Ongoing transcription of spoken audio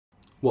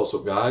What's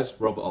up guys,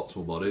 Robert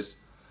Optimal Bodies.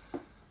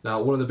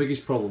 Now one of the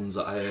biggest problems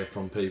that I hear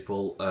from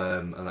people,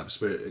 and I've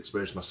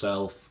experienced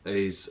myself,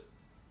 is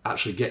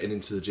actually getting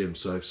into the gym.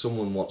 So if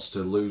someone wants to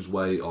lose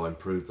weight or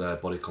improve their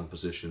body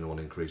composition, want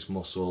to increase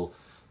muscle,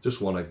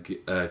 just want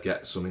to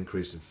get some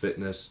increase in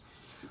fitness,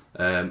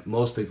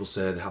 most people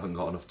say they haven't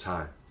got enough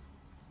time,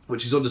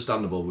 which is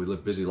understandable. We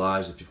live busy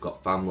lives. If you've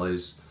got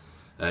families,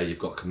 you've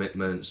got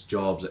commitments,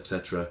 jobs,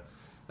 etc.,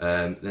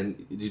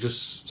 then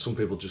some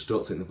people just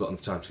don't think they've got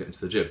enough time to get into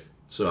the gym.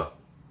 So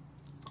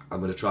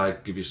I'm going to try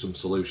and give you some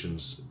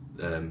solutions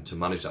to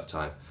manage that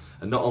time.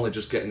 And not only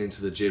just getting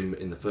into the gym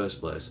in the first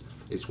place,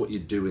 it's what you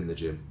do in the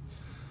gym,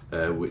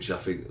 which I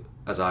think,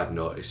 as I've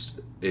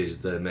noticed, is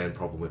the main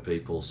problem with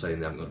people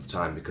saying they haven't got enough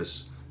time,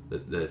 because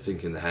they're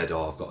thinking in their head,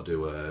 oh, I've got to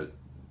do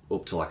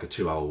up to like a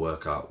 2-hour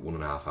workout,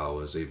 1.5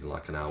 hours, even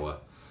like an hour,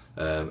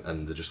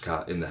 and they just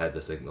can't, in their head they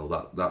think,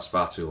 no, that's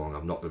far too long,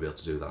 I'm not going to be able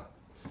to do that.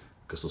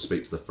 Because they'll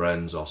speak to their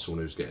friends or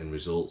someone who's getting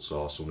results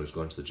or someone who's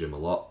going to the gym a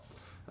lot,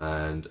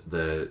 and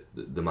they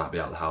might be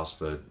out of the house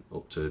for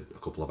up to a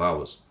couple of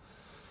hours.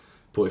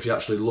 But if you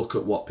actually look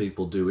at what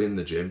people do in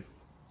the gym,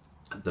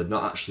 they're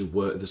not actually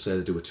they say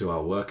they do a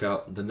 2-hour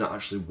workout, they're not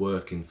actually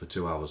working for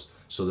 2 hours.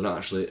 So they're not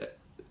actually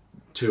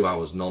 2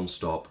 hours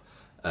non-stop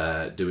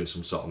doing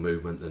some sort of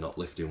movement. They're not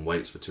lifting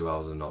weights for 2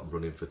 hours, they're not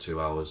running for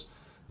 2 hours.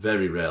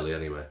 Very rarely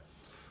anyway.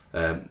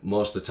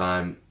 Most of the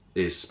time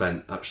is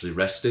spent actually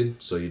resting.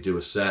 So you do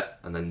a set,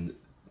 and then,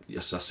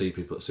 yes, I see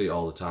it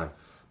all the time.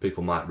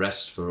 People might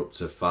rest for up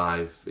to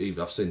 5,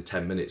 even I've seen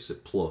 10 minutes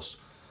plus.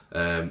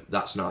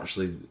 That's not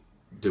actually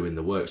doing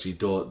the work.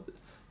 So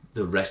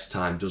the rest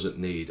time doesn't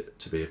need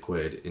to be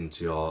equated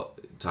into your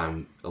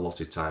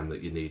allotted time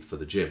that you need for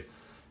the gym,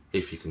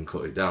 if you can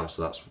cut it down.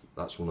 So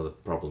that's one of the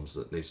problems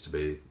that needs to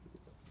be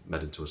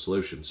made into a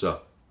solution.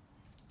 So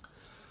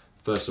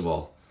first of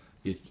all,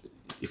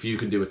 if you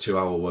can do a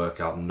 2-hour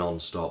workout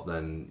non-stop,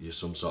 then you're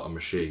some sort of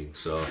machine.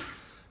 So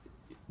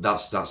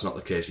that's not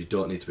the case. You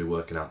don't need to be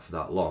working out for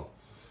that long.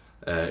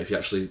 If you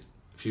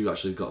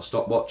actually got a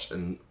stopwatch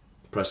and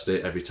pressed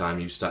it every time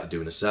you started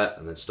doing a set,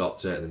 and then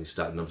stopped it, and then you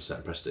started another set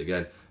and pressed it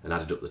again, and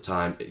added up the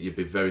time, you'd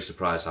be very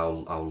surprised how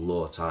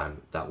low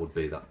time that would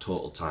be, that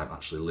total time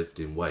actually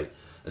lifting weight.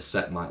 A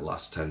set might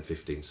last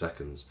 10-15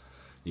 seconds.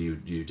 You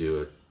do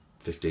a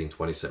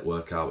 15-20 set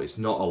workout, it's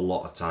not a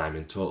lot of time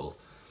in total.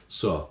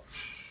 So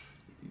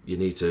you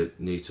need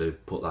to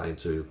put that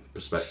into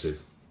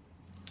perspective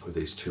with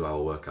these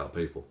 2-hour workout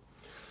people.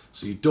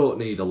 So you don't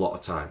need a lot of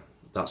time.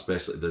 That's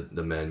basically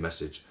the main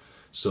message.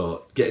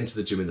 So get into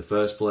the gym in the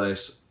first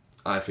place.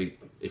 I think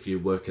if you're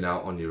working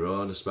out on your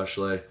own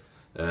especially,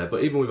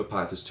 but even with a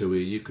Pythons 2,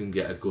 you can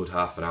get a good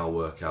half-an-hour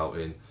workout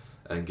in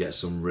and get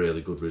some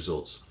really good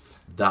results.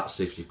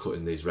 That's if you're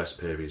cutting these rest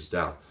periods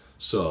down.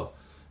 So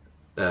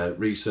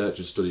research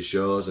and study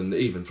shows, and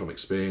even from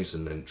experience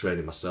and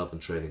training myself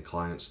and training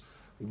clients,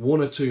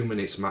 1 or 2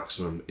 minutes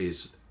maximum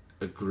is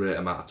a great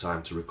amount of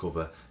time to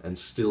recover and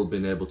still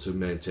being able to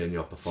maintain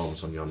your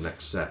performance on your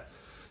next set.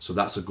 So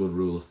that's a good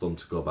rule of thumb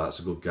to go by. That's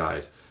a good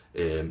guide.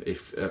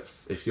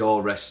 If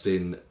you're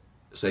resting,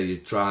 say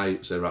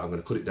right, I'm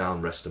going to cut it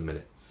down, rest a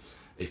minute.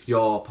 If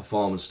your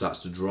performance starts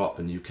to drop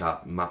and you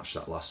can't match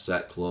that last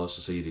set close,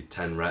 so say you did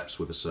 10 reps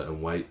with a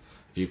certain weight,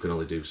 if you can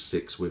only do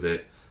 6 with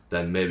it,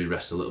 then maybe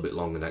rest a little bit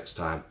longer next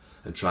time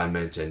and try and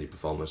maintain your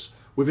performance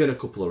within a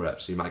couple of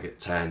reps. You might get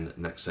 10,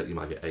 next set you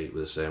might get 8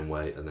 with the same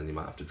weight, and then you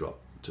might have to drop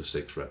to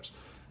 6 reps.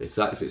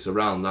 If it's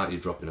around that,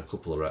 you're dropping a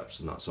couple of reps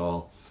and that's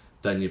all,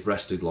 then you've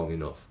rested long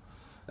enough.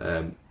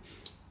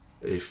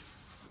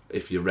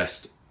 If you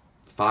rest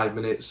 5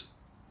 minutes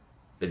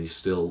and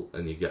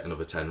you get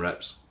another 10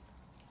 reps,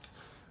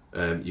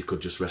 you could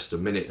just rest a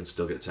minute and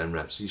still get 10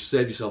 reps. So you've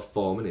saved yourself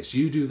 4 minutes.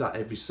 You do that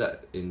every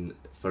set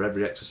for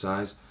every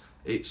exercise,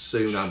 it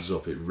soon adds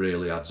up. It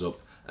really adds up,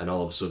 and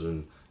all of a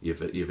sudden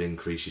you've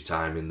increased your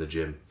time in the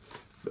gym,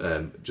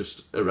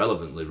 just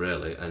irrelevantly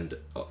really, and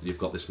you've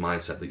got this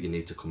mindset that you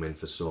need to come in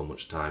for so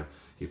much time.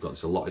 You've got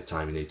this allotted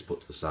time you need to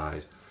put to the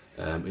side,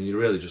 and you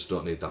really just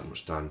don't need that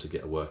much time to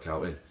get a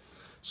workout in.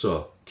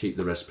 So keep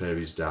the rest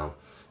periods down.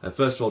 And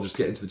first of all, just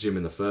get into the gym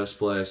in the first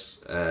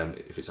place.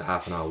 If it's a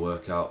half-an-hour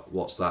workout,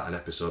 what's that? An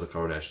episode of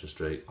Coronation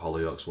Street,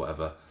 Hollyoaks,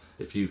 whatever.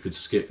 If you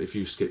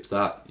skipped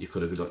that, you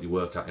could have got your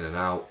workout in and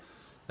out.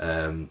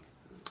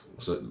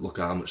 So look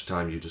at how much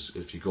time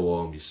if you go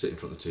home, you sit in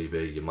front of the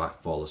TV, you might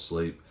fall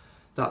asleep.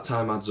 That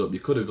time adds up. You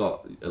could have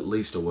got at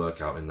least a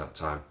workout in that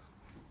time.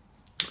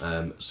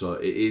 So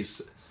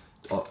it's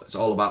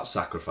all about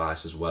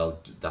sacrifice as well,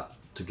 that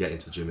to get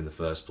into the gym in the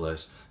first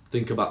place.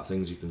 Think about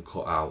things you can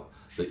cut out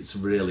that it's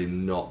really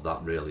not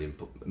that really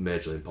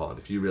majorly important.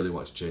 If you really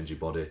want to change your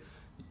body,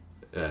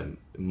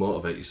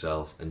 motivate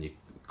yourself, and you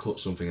cut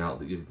something out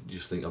that you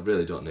just think I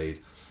really don't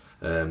need.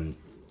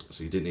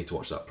 So you didn't need to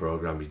watch that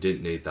program, you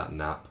didn't need that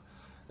nap,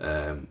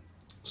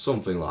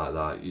 something like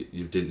that.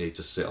 You didn't need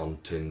to sit on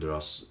Tinder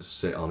or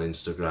sit on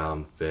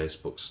Instagram,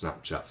 Facebook,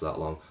 Snapchat for that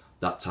long.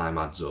 That time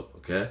adds up,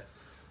 okay?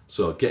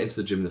 So get into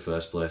the gym in the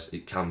first place.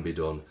 It can be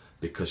done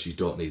because you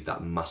don't need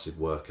that massive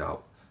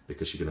workout,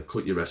 because you're going to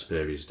cut your rest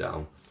periods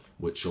down.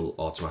 which will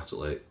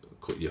automatically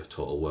cut your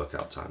total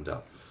workout time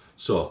down.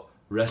 So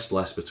rest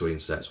less between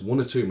sets, 1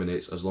 or 2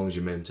 minutes, as long as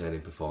you're maintaining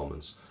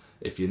performance.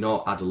 If you're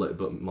not, add a little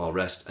bit more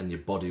rest and your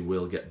body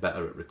will get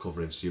better at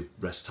recovering, so your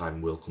rest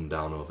time will come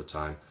down over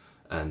time,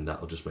 and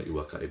that'll just make your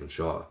workout even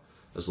shorter,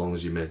 as long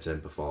as you maintain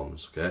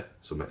performance, okay?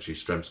 So make sure your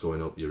strength's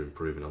going up, you're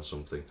improving on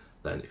something.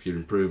 Then if you're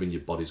improving,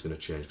 your body's going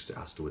to change because it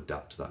has to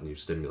adapt to that new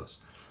stimulus,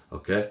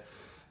 okay?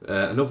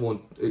 Another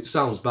one, it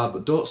sounds bad,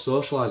 but don't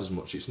socialise as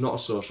much. It's not a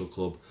social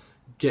club.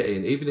 Get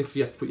in, even if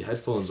you have to put your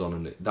headphones on,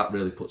 and that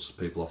really puts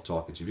people off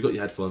talking to you. If you've got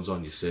your headphones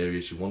on, you're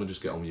serious, you want to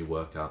just get on with your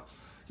workout.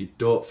 You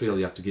don't feel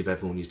you have to give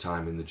everyone your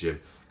time in the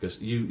gym,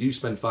 because you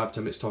spend 5-10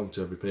 minutes talking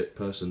to every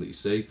person that you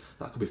see.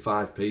 That could be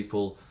 5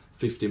 people,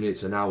 50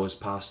 minutes, an hour's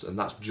passed, and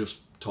that's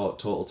just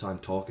total time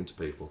talking to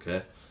people,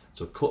 okay?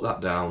 So cut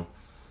that down.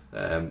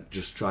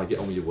 Just try get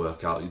on with your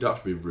workout. You don't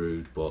have to be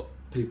rude, but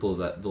people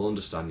they'll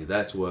understand you're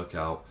there to work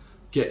out.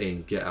 Get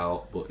in, get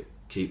out, but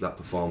keep that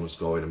performance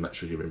going and make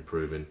sure you're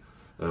improving.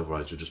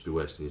 Otherwise, you'll just be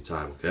wasting your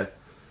time, okay?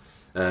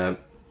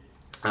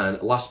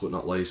 And last but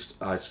not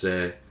least, I'd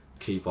say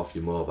keep off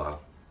your mobile.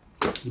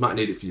 You might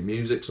need it for your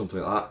music,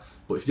 something like that,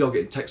 but if you're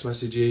getting text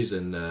messages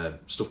and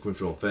stuff coming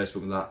through on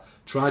Facebook and that,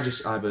 try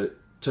just either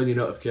turn your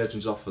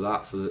notifications off for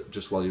that,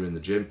 just while you're in the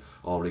gym,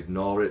 or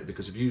ignore it,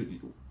 because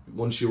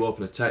once you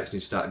open a text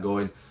and you start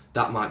going,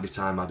 that might be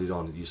time added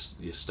on.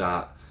 You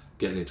start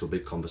getting into a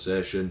big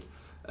conversation,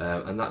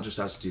 and that just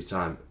adds to your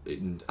time.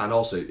 And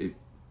also it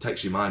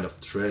takes your mind off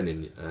the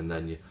training, and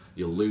then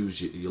you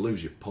lose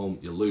your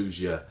pump, you lose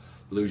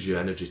your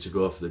energy to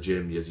go for the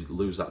gym, you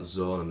lose that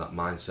zone and that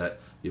mindset.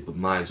 Your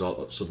mind's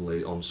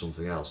suddenly on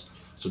something else.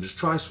 So just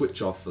try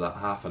switch off for that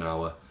half an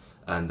hour,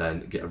 and then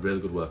get a really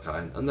good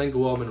workout in, and then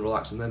go home and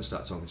relax, and then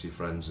start talking to your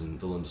friends, and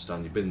they'll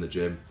understand you've been in the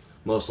gym.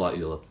 Most likely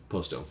you'll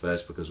post it on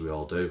Facebook, because we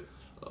all do,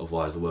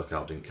 otherwise the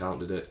workout didn't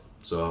count, did it?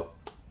 So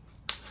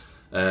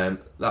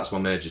that's my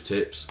major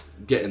tips.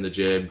 Get in the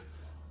gym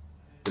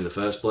in the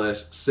first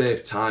place,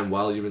 save time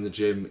while you're in the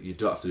gym. You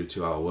don't have to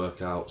do 2-hour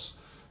workouts.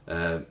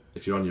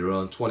 If you're on your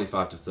own,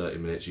 25 to 30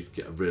 minutes, you can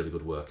get a really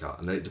good workout.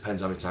 And then it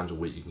depends how many times a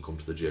week you can come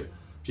to the gym.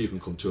 If you can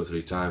come 2 or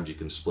 3 times, you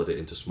can split it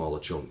into smaller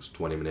chunks,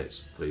 20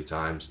 minutes, 3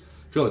 times.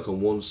 If you only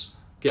come once,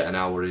 get an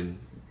hour in,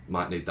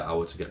 might need that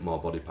hour to get more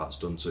body parts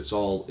done. So it's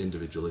all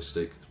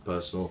individualistic,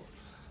 personal.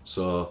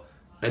 So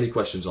any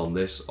questions on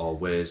this, or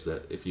ways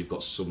that if you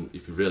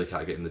really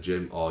can't get in the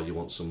gym, or you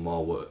want some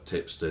more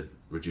tips to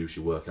reduce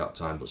your workout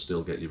time but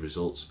still get your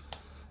results,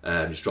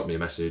 just drop me a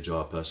message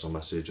or a personal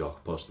message, or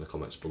post in the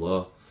comments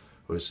below.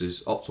 This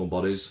is Optimal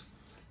Bodies.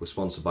 We're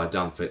sponsored by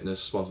Damn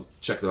Fitness.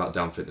 Check them out,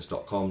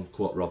 damnfitness.com,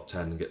 quote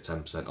Rob10 and get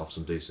 10% off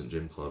some decent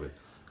gym clothing.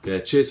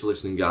 Okay, cheers for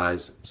listening,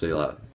 guys. See you later.